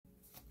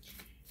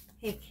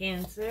Hey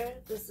Cancer,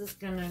 this is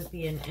going to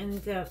be an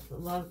in-depth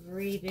love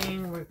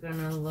reading. We're going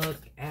to look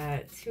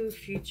at 2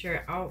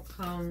 future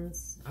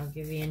outcomes. I'll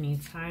give you any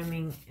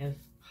timing if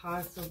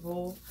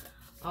possible.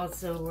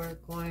 Also, we're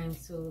going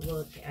to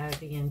look at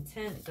the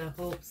intent, the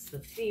hopes, the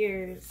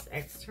fears,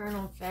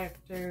 external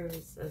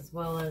factors, as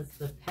well as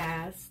the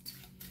past.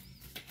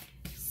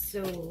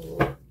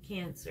 So,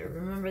 Cancer,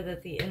 remember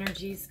that the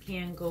energies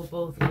can go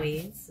both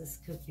ways. This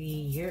could be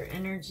your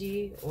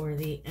energy or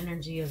the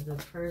energy of the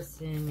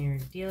person you're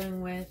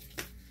dealing with.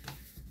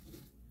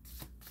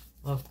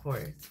 Well, of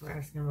course, we're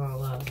asking about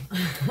love.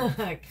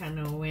 I kind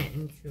of went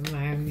into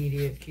my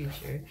immediate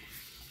future.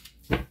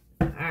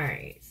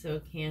 Alright,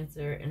 so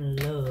Cancer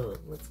and love.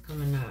 What's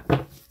coming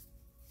up?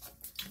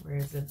 Where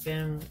has it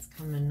been? What's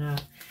coming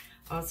up?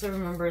 Also,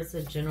 remember it's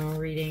a general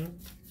reading.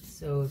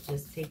 So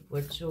just take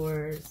what's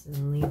yours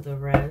and leave the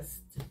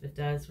rest. If it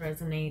does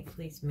resonate,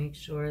 please make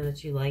sure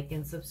that you like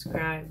and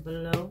subscribe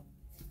below.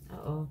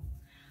 Uh-oh.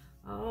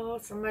 Oh,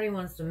 somebody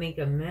wants to make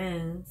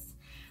amends.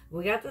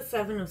 We got the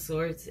 7 of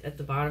Swords at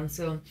the bottom.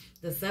 So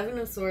the 7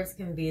 of Swords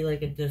can be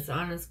like a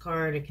dishonest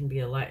card. It can be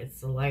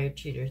it's a liar,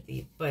 cheater,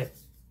 thief. But,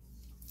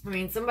 I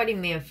mean, somebody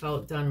may have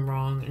felt done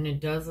wrong. And it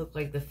does look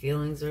like the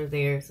feelings are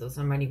there. So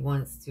somebody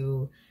wants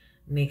to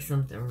make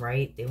something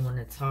right. They want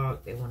to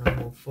talk. They want to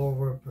move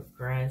forward,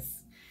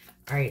 progress.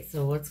 All right,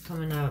 so what's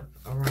coming up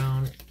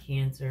around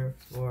Cancer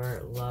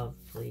for love,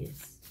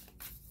 please?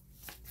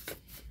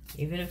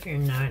 Even if you're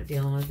not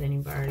dealing with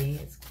anybody,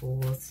 it's cool.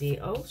 We'll see.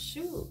 Oh,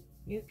 shoot.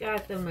 You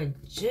got the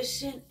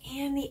Magician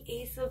and the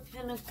Ace of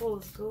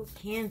Pentacles. Go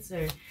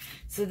Cancer.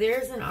 So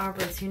there's an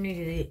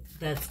opportunity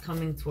that's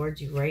coming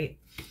towards you, right?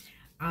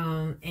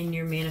 And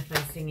you're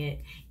manifesting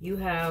it. You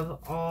have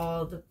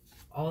all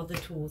the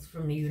tools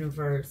from the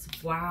universe.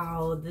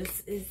 Wow, this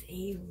is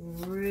a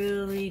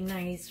really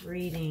nice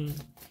reading.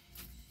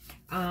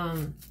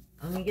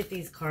 Let me get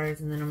these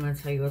cards and then I'm going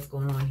to tell you what's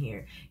going on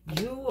here.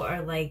 You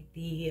are like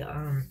the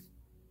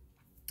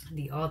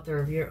author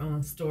of your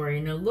own story.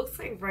 And it looks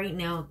like right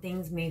now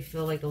things may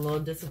feel like a little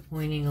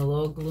disappointing, a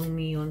little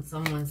gloomy on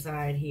someone's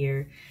side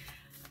here.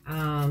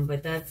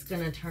 But that's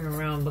going to turn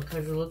around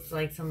because it looks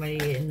like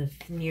somebody in the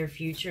near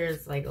future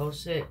is like, oh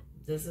shit,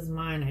 this is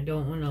mine. I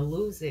don't want to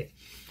lose it.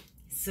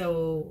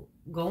 So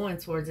going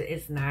towards it,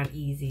 it's not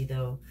easy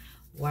though.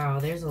 Wow,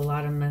 there's a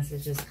lot of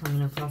messages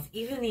coming across.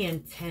 Even the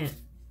intent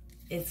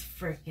is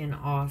freaking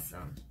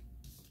awesome.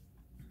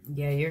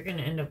 Yeah, you're going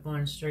to end up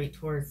going straight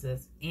towards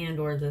this and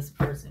or this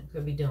person.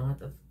 Could be dealing with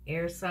the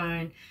air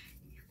sign,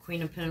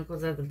 Queen of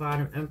Pentacles at the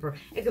bottom, Emperor.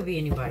 It could be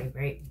anybody,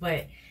 right?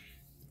 But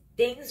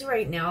things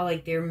right now,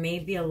 like there may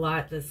be a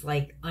lot that's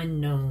like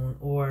unknown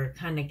or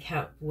kind of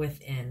kept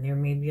within. There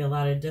may be a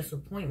lot of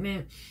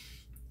disappointment.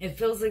 It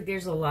feels like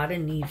there's a lot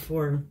of need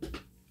for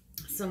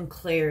some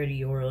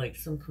clarity or like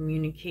some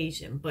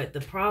communication. But the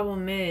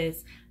problem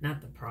is,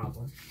 not the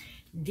problem,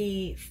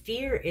 the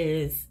fear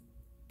is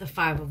the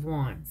 5 of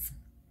Wands.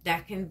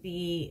 That can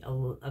be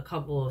a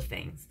couple of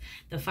things.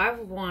 The 5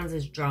 of Wands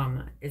is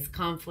drama, it's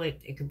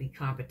conflict, it could be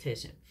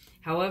competition.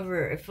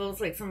 However, it feels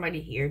like somebody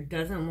here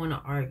doesn't want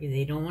to argue.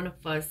 They don't want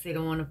to fuss, they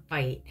don't want to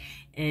fight.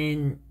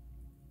 And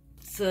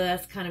so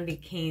that's kind of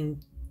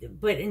became...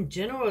 But in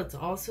general, it's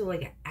also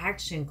like an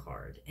action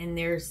card. And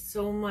there's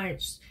so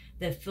much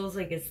that feels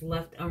like it's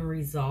left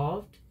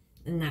unresolved.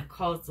 And that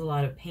caused a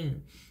lot of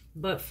pain.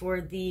 But for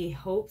the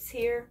hopes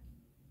here,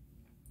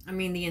 I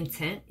mean, the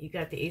intent, you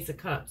got the Ace of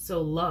Cups.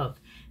 So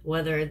love,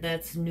 whether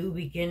that's new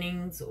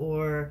beginnings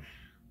or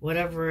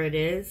whatever it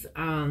is,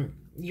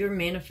 you're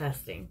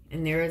manifesting.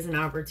 And there is an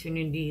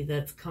opportunity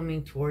that's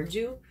coming towards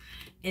you.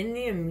 In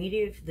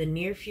the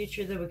near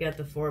future, though, we got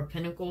the 4 of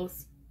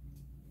Pentacles.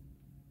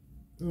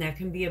 And that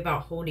can be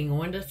about holding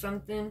on to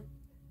something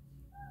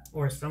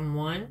or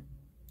someone.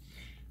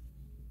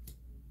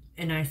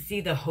 And I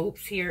see the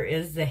hopes here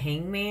is the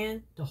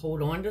Hangman, to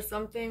hold on to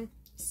something.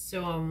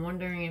 So I'm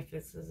wondering if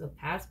this is a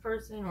past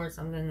person or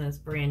something that's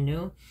brand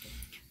new.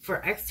 For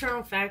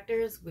external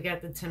factors, we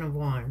got the 10 of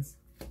Wands.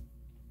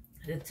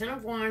 The 10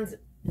 of Wands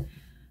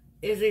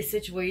is a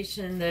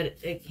situation that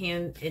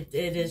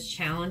it is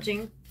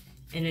challenging.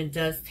 And it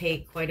does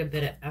take quite a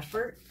bit of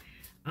effort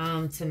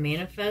to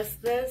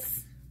manifest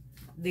this.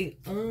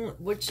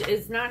 Which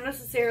is not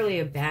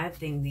necessarily a bad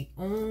thing. The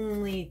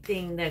only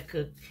thing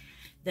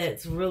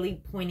that's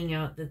really pointing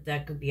out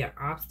that could be an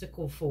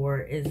obstacle for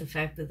is the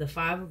fact that the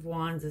 5 of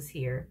Wands is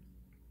here.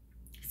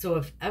 So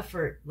if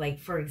effort, like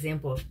for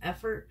example, if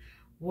effort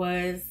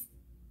was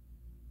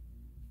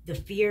the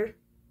fear,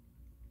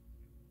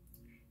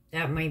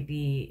 that might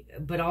be,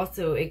 but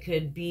also it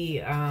could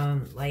be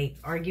like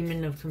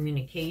argument of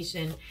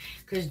communication,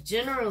 because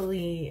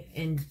generally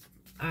in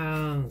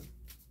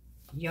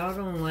y'all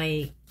don't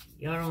like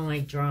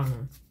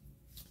drama.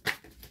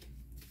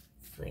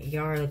 It's like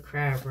y'all are the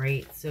crab,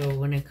 right? So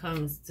when it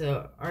comes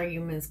to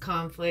arguments,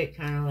 conflict,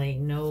 kind of like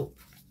nope.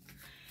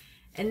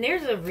 And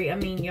there's I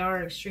mean, y'all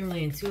are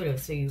extremely intuitive,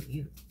 so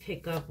you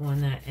pick up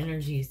on that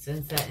energy, you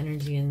sense that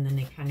energy, and then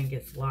it kind of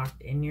gets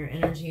locked in your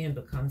energy and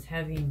becomes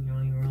heavy, and you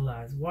don't even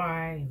realize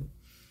why.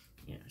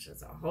 you know, it's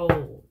just a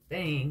whole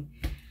thing.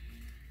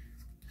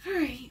 All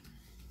right.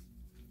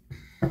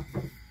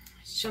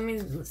 Show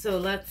me, so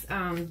let's,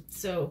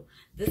 so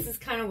this is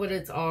kind of what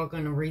it's all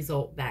going to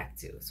result back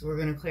to. So we're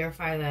going to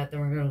clarify that, then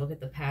we're going to look at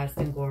the past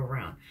and go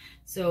around.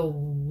 So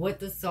what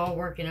this is all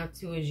working up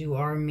to is you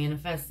are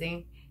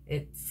manifesting.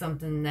 It's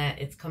something that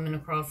it's coming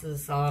across as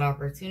a solid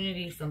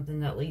opportunity,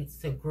 something that leads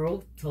to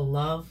growth, to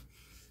love.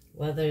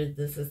 Whether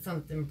this is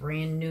something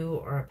brand new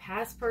or a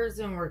past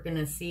person, we're going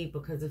to see,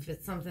 because if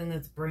it's something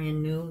that's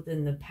brand new,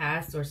 then the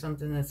past or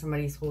something that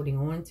somebody's holding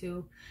on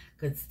to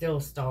could still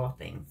stall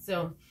things.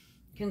 So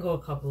it can go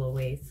a couple of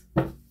ways.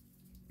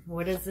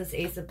 What is this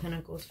Ace of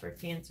Pentacles for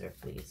Cancer,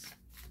 please?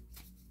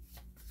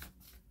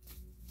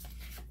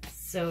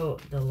 So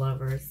the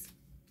Lovers.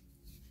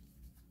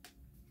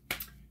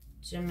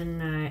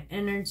 Gemini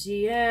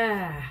energy.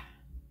 Yeah.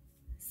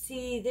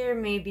 See, there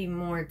may be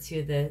more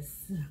to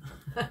this.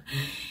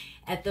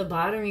 At the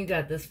bottom, you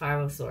got this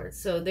Five of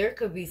Swords. So there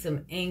could be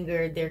some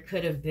anger. There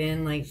could have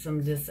been like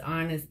some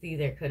dishonesty.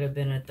 There could have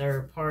been a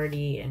third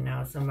party. And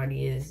now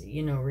somebody is,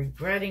 you know,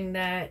 regretting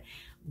that.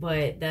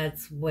 But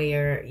that's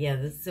where, yeah,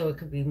 this, so it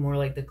could be more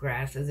like the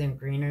grass isn't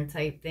greener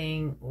type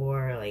thing.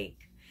 Or like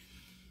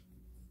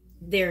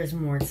there's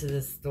more to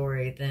this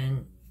story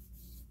than,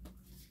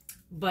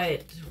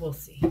 but we'll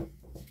see.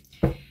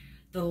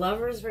 The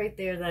Lovers right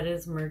there, that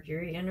is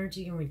Mercury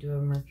energy, and we do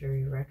have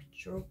Mercury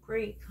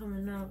retrograde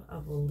coming up, I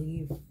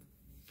believe,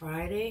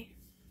 Friday,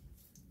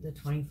 the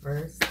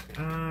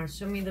 21st.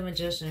 Show me the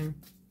Magician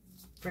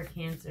for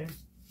Cancer.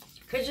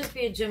 Could just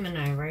be a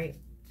Gemini, right?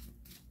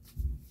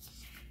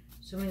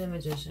 Show me the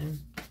Magician.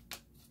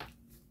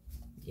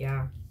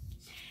 Yeah.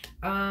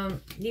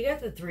 You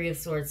got the Three of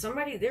Swords.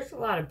 Somebody, there's a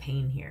lot of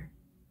pain here.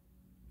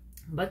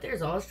 But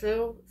there's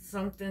also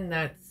something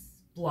that's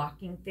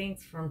blocking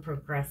things from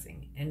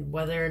progressing, and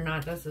whether or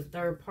not that's a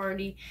third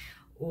party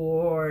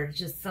or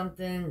just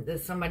something that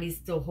somebody's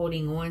still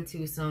holding on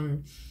to,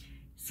 something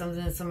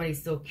that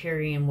somebody's still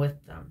carrying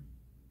with them.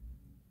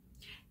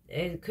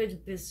 It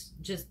could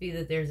just be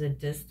that there's a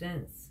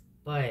distance,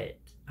 but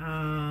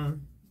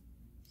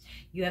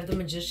you have the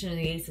Magician and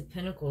the Ace of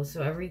Pentacles,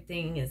 so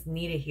everything is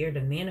needed here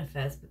to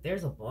manifest, but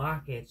there's a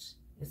blockage.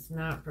 It's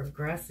not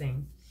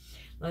progressing.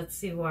 Let's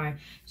see why.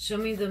 Show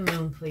me the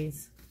Moon,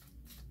 please.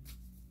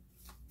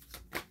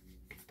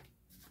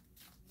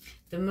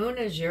 The Moon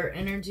is your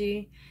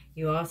energy.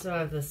 You also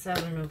have the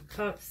Seven of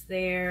Cups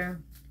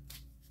there.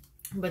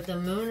 But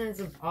the Moon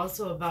is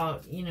also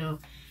about, you know,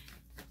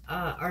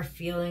 our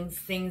feelings,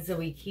 things that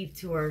we keep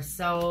to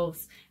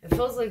ourselves. It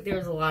feels like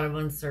there's a lot of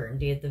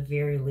uncertainty at the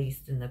very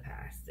least in the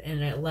past.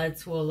 And it led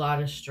to a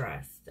lot of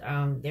stress.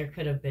 There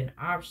could have been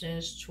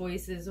options,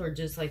 choices, or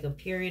just like a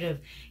period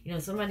of, you know,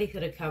 somebody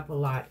could have kept a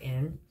lot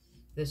in.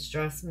 The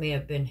stress may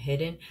have been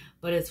hidden,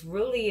 but it's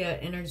really an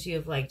energy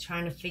of like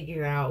trying to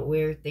figure out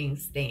where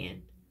things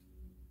stand.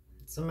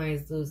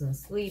 Somebody's losing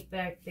sleep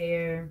back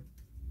there,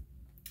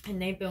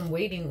 and they've been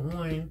waiting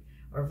on,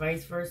 or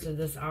vice versa,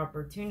 this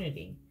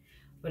opportunity.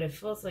 But it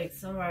feels like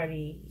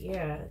somebody,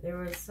 yeah, there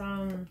was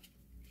some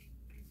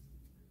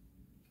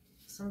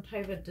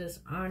type of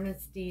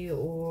dishonesty,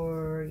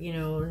 or, you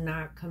know,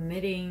 not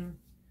committing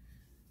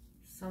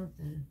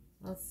something.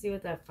 Let's see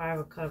what that Five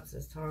of Cups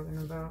is talking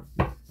about.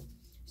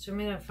 Show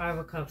me that Five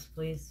of Cups,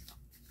 please.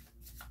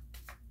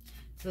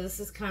 So this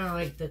is kind of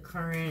like the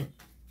current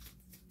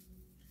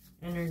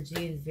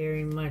energy, is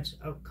very much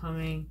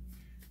upcoming.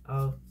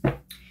 Oh,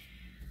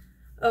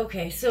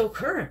 okay. So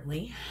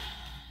currently,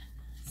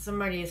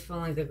 somebody is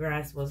feeling like the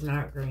grass was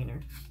not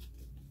greener,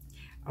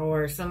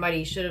 or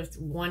somebody should have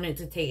wanted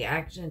to take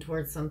action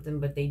towards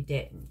something, but they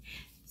didn't.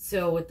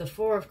 So with the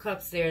Four of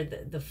Cups there,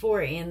 the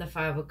Four and the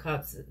Five of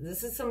Cups,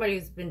 this is somebody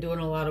who's been doing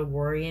a lot of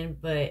worrying,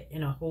 but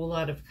in a whole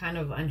lot of kind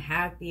of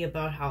unhappy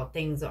about how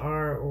things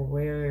are, or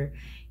where,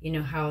 you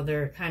know, how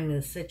they're kind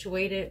of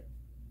situated,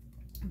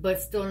 but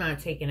still not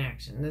taking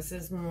action. This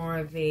is more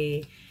of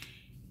a,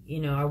 you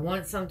know, I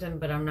want something,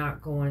 but I'm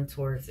not going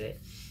towards it.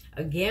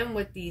 Again,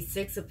 with the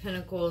Six of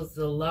Pentacles,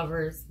 the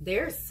Lovers,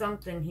 there's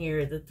something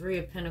here, the Three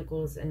of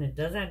Pentacles, and it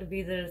doesn't have to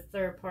be the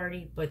third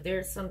party, but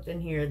there's something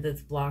here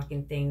that's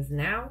blocking things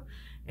now,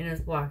 and it's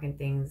blocking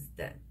things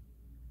then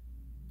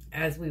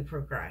as we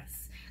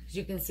progress. Because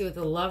you can see with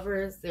the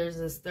Lovers, there's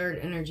this third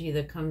energy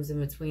that comes in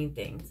between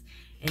things.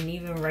 And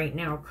even right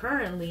now,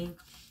 currently,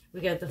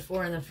 we got the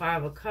Four and the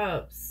Five of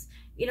Cups.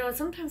 You know,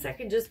 sometimes that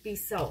could just be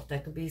self.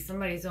 That could be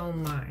somebody's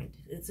own mind.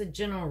 It's a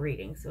general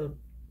reading, so,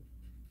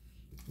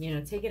 you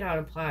know, take it how it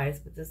applies,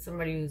 but there's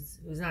somebody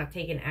who's not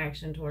taking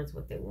action towards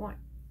what they want.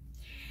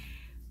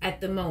 At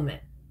the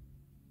moment,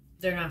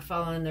 they're not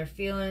following their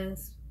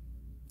feelings.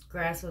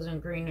 Grass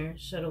wasn't greener,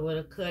 shoulda,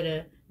 woulda,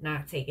 coulda,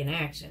 not taking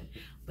action.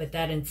 But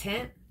that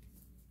intent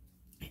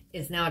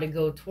is now to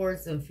go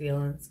towards them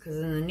feelings, because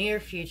in the near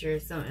future,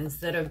 so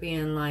instead of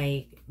being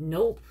like,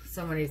 nope,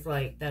 somebody's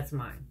like, that's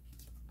mine.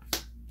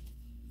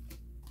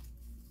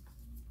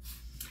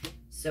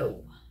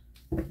 So,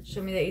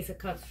 show me the Ace of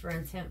Cups for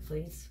intent,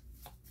 please.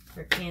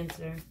 For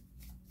Cancer.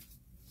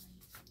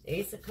 The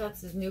Ace of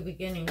Cups is new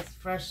beginnings,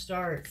 fresh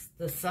starts,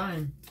 the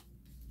Sun.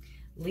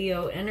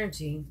 Leo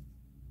energy.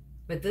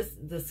 But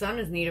the sun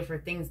is needed for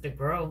things to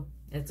grow.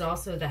 It's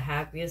also the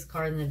happiest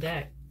card in the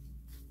deck.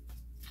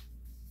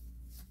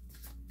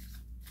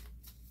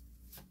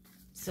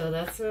 So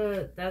that's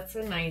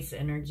a nice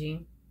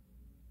energy.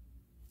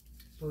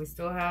 But we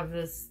still have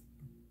this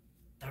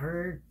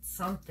third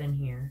something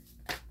here.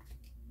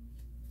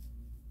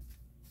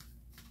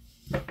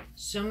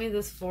 Show me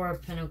this Four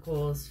of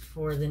Pentacles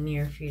for the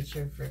near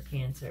future for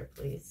Cancer,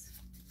 please.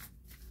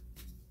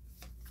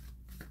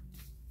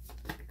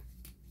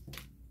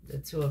 The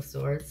Two of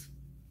Swords.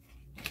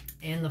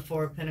 And the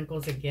Four of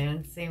Pentacles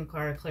again. Same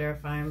card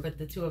clarifying, but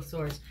the Two of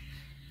Swords.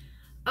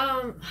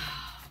 The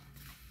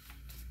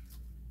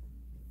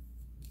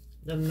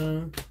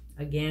Moon.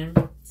 Again,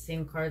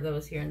 same card that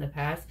was here in the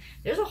past.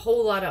 There's a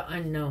whole lot of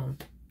unknown.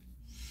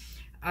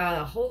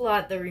 A whole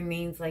lot that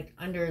remains like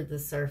under the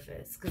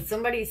surface. Because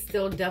somebody's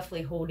still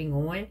definitely holding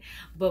on.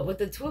 But with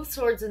the Two of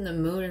Swords and the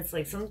Moon, it's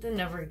like something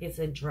never gets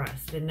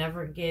addressed. It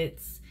never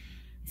gets...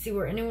 See,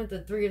 we're ending with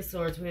the Three of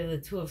Swords. We have the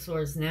Two of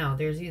Swords now.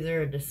 There's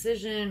either a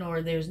decision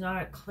or there's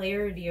not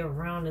clarity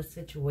around a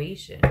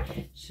situation.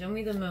 Show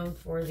me the Moon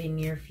for the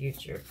near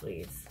future,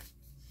 please.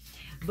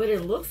 But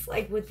it looks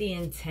like with the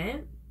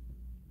intent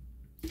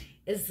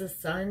is the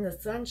sun. The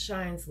sun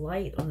shines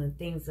light on the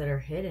things that are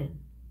hidden.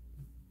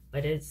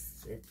 But it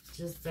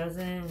just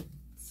doesn't...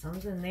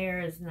 Something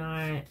there is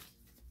not...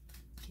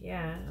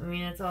 Yeah, I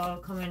mean, it's all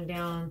coming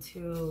down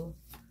to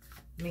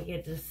make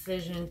a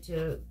decision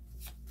to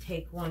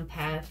take one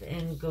path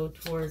and go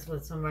towards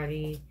what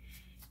somebody,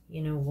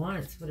 you know,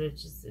 wants. But it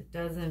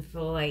doesn't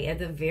feel like, at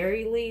the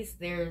very least,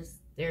 there's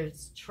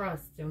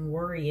trust and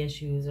worry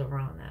issues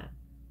around that.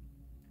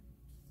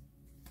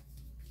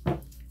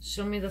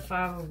 Show me the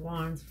Five of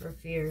Wands for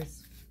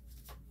fears.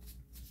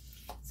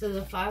 So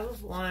the Five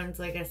of Wands,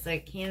 like I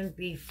said, can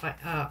be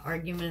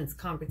arguments,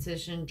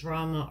 competition,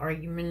 drama,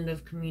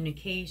 argumentative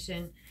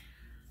communication.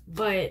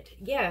 But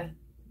yeah,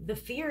 the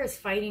fear is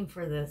fighting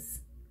for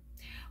this.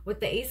 With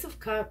the Ace of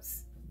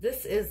Cups,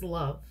 this is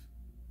love.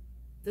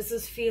 This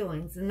is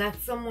feelings, and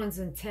that's someone's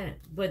intent.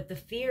 But the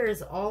fear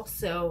is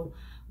also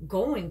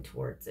going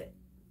towards it.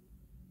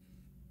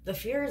 The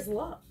fear is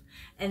love.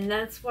 And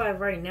that's why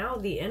right now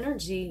the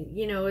energy,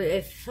 you know,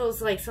 it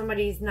feels like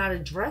somebody's not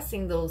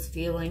addressing those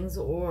feelings,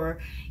 or,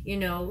 you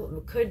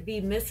know, could be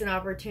missing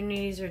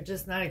opportunities, or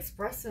just not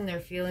expressing their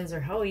feelings,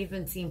 or hell,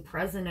 even seem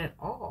present at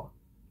all.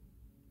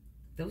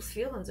 Those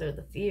feelings are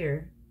the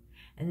fear.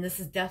 And this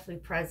is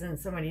definitely present.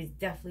 Somebody's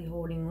definitely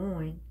holding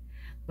on.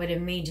 But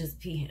it may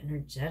just be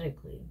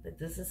energetically. But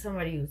this is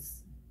somebody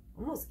who's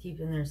almost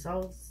keeping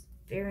themselves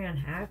very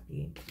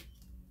unhappy.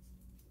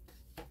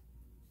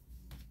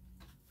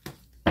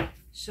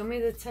 Show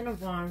me the Ten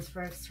of Wands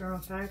for external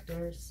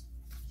factors.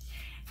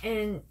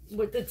 And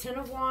with the Ten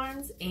of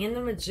Wands and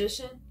the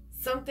Magician,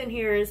 something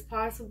here is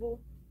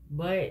possible.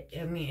 But,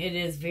 I mean, it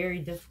is very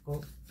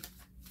difficult.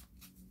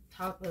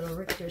 Top of the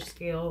Richter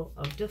scale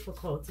of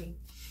difficulty.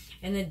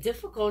 And the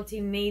difficulty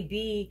may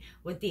be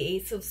with the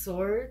Ace of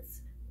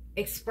Swords,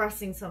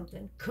 expressing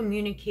something,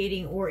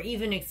 communicating, or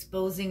even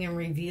exposing and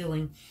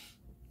revealing.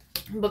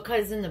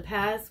 Because in the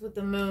past with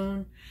the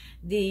Moon,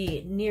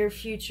 the near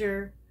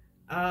future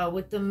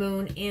with the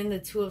Moon and the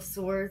Two of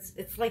Swords,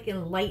 it's like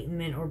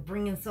enlightenment or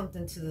bringing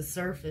something to the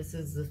surface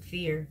is the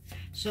fear.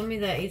 Show me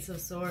that Ace of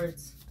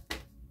Swords.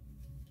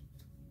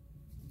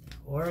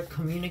 Or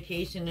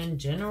communication in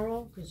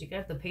general, because you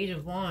got the Page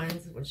of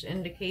Wands, which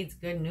indicates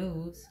good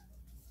news.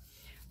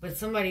 But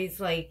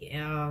somebody's like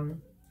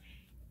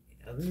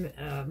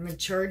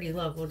maturity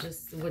level,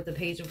 just with the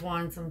Page of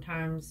Wands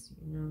sometimes,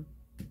 you know,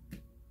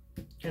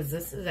 because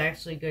this is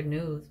actually good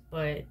news.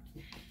 But,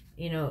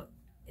 you know,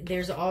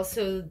 there's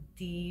also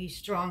the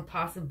strong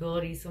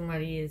possibility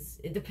somebody is,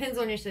 it depends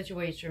on your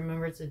situation.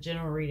 Remember, it's a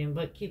general reading,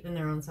 but keeping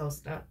their own self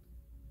stuck,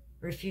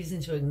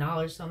 refusing to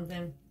acknowledge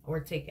something or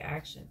take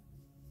action.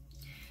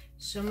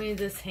 Show me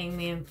this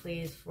Hangman,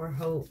 please, for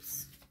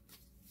hopes.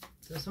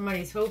 So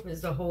somebody's hope is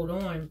to hold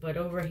on, but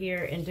over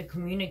here, and to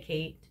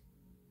communicate.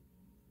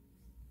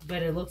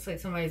 But it looks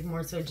like somebody's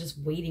more so just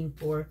waiting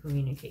for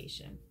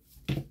communication.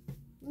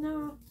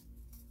 No.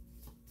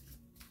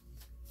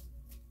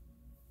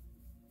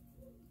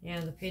 Yeah,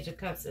 the Page of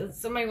Cups.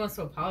 Somebody wants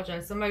to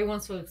apologize. Somebody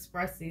wants to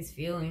express these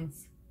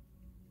feelings,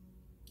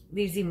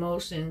 these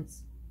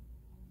emotions.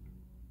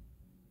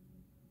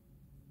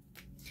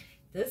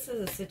 This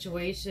is a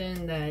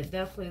situation that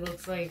definitely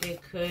looks like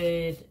it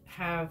could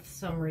have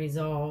some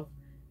resolve.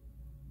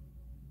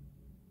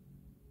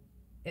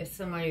 If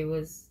somebody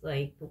was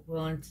like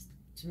willing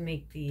to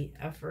make the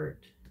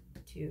effort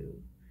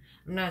to.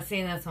 I'm not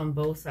saying that's on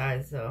both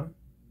sides though.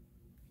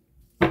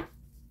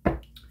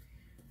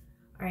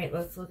 Alright,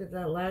 let's look at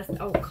that last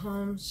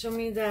outcome. Show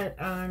me that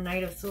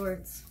Knight of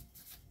Swords.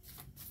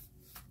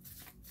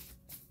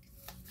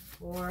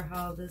 For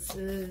how this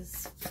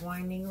is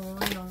winding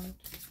around.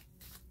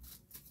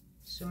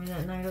 Show me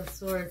that Knight of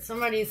Swords.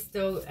 Somebody's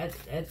still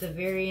at the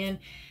very end.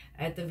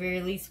 At the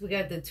very least, we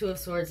got the Two of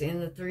Swords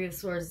and the Three of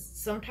Swords.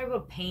 Some type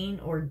of pain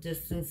or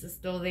distance is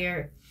still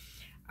there.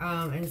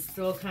 and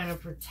still kind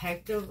of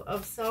protective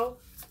of self,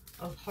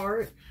 of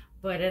heart.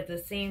 But at the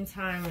same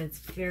time, it's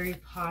very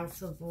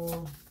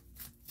possible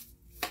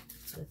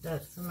that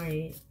that's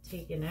somebody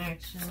taking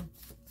action.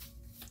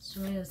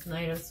 Show me this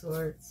Knight of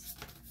Swords.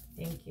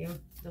 Thank you.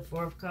 The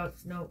Four of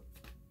Cups. Nope.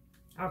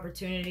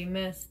 Opportunity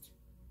missed.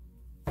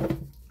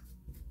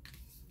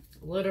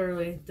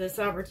 Literally, this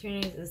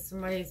opportunity is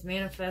somebody's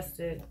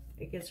manifested.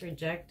 It gets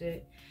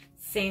rejected.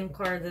 Same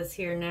card that's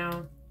here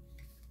now.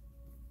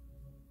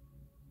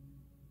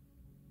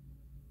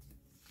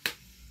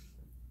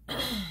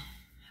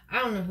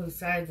 I don't know whose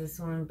side this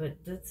one,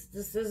 but this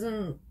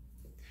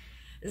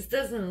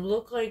doesn't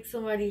look like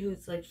somebody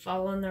who's like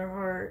following their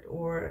heart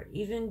or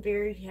even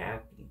very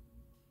happy.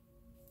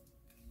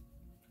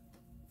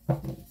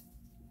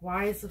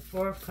 Why is the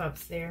Four of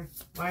Cups there?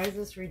 Why is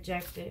this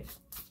rejected?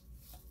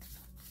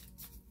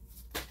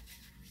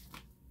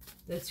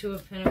 The Two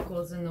of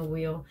Pentacles in the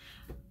wheel.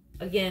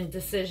 Again,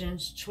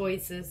 decisions,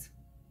 choices,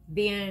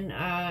 being,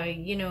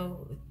 you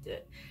know,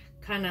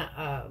 kind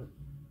of,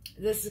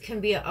 this can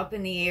be an up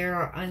in the air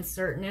or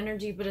uncertain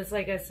energy, but it's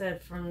like I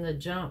said from the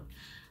jump.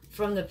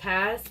 From the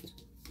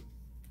past,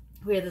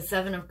 we had the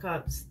Seven of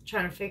Cups,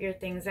 trying to figure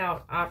things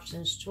out,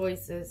 options,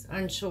 choices,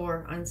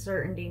 unsure,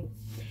 uncertainty.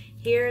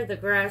 Here, the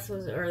grass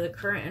was, or the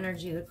current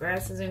energy, the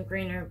grass isn't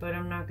greener, but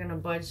I'm not going to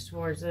budge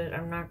towards it.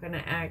 I'm not going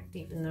to act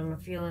even though my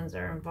feelings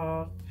are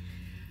involved.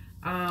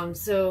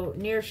 So,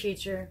 near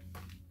future,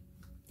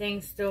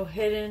 things still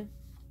hidden.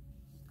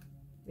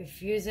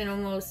 Refusing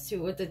almost to,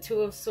 with the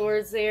Two of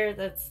Swords there,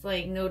 that's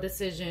like no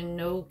decision,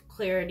 no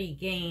clarity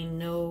gain,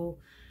 no,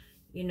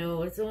 you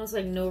know, it's almost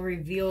like no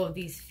reveal of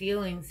these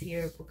feelings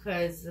here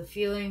because the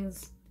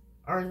feelings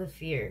are the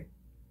fear.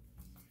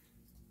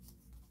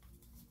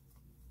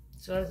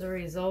 So as a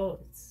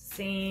result, it's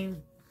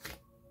same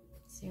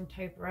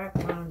type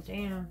wraparound.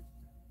 Damn.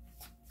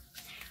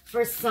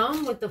 For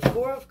some, with the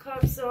Four of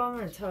Cups, so I'm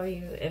going to tell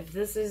you, if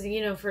this is,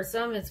 you know, for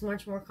some, it's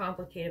much more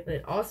complicated.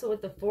 But also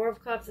with the Four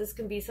of Cups, this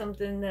can be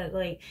something that,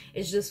 like,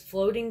 is just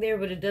floating there,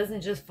 but it doesn't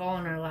just fall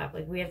in our lap.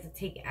 Like, we have to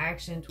take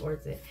action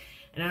towards it.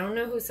 And I don't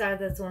know whose side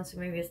that's on, so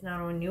maybe it's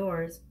not on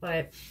yours.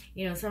 But,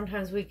 you know,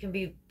 sometimes we can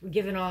be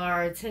giving all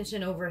our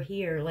attention over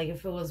here. Like,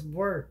 if it was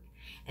work,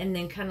 and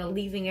then kind of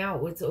leaving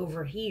out what's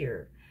over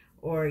here.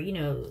 Or, you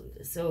know,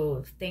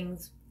 so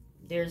things,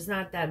 there's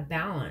not that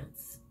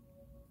balance.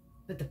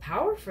 But the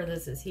power for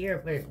this is here,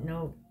 but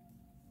no,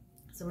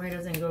 somebody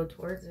doesn't go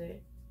towards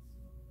it.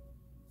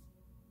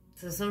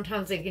 So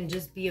sometimes it can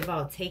just be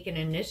about taking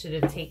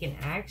initiative, taking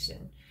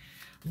action.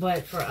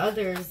 But for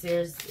others,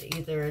 there's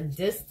either a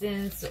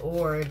distance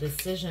or a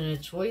decision, a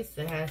choice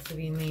that has to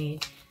be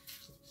made.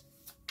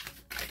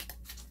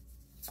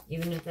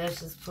 Even if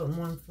that's just putting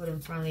one foot in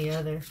front of the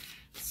other.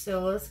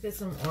 So let's get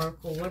some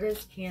Oracle. What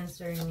does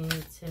Cancer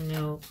need to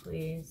know,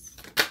 please?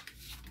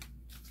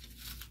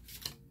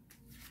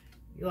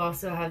 You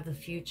also have the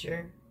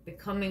future.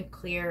 Becoming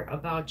clear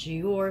about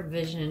your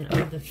vision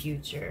of the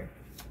future.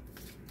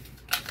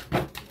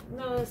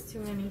 No, that's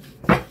too many.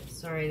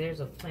 Sorry, there's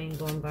a plane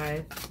going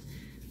by.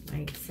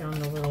 Might sound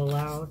a little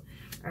loud.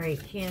 All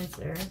right,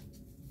 Cancer.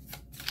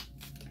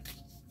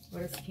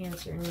 What does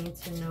Cancer need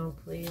to know,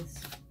 please?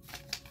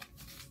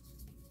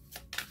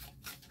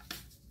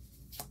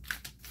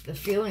 The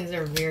feelings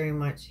are very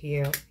much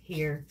here.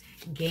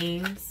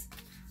 Games.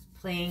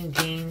 Playing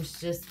games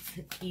just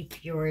to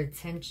keep your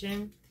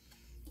attention.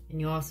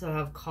 And you also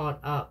have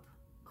caught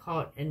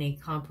in a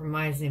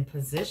compromising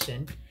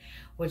position,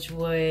 which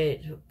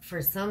would,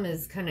 for some,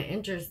 is kind of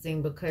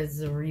interesting because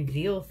the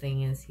reveal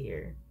thing is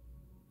here.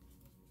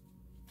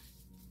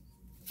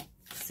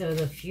 So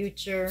the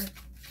future,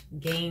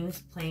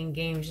 games, playing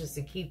games just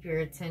to keep your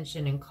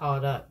attention and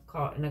caught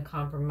in a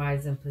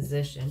compromising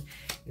position.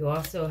 You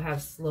also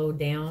have slowed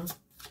down.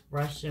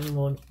 Russian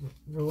will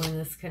ruin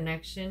this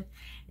connection.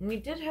 And we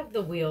did have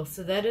the wheel,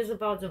 so that is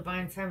about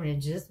divine timing. It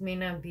just may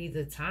not be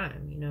the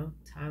time, you know,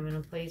 time and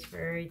a place for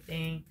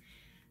everything.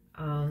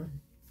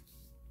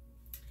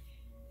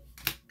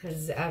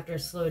 Because after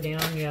slow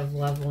down, you have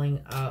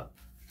leveling up.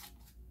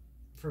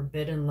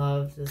 Forbidden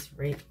love, this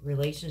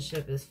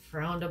relationship is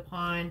frowned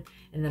upon.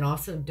 And then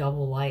also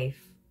double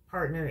life.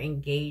 Partner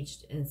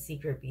engaged in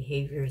secret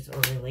behaviors or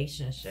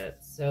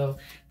relationships. So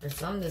for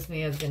some, this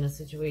may have been a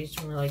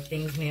situation where like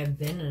things may have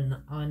been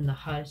on the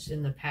hush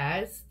in the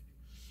past.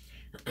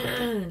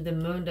 The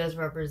moon does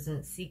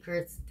represent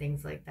secrets,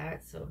 things like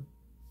that. So,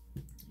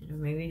 you know,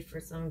 maybe for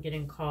some,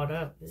 getting caught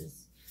up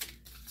is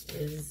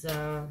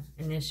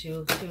an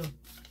issue too.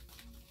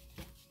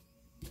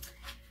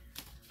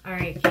 All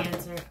right,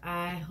 Cancer,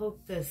 I hope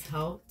this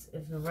helped.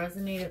 If it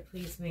resonated,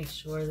 please make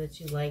sure that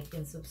you like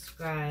and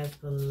subscribe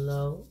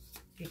below.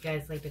 If you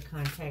guys like to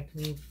contact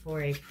me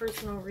for a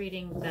personal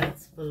reading,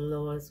 that's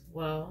below as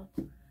well.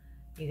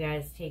 You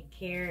guys take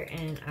care,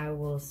 and I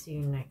will see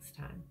you next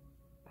time.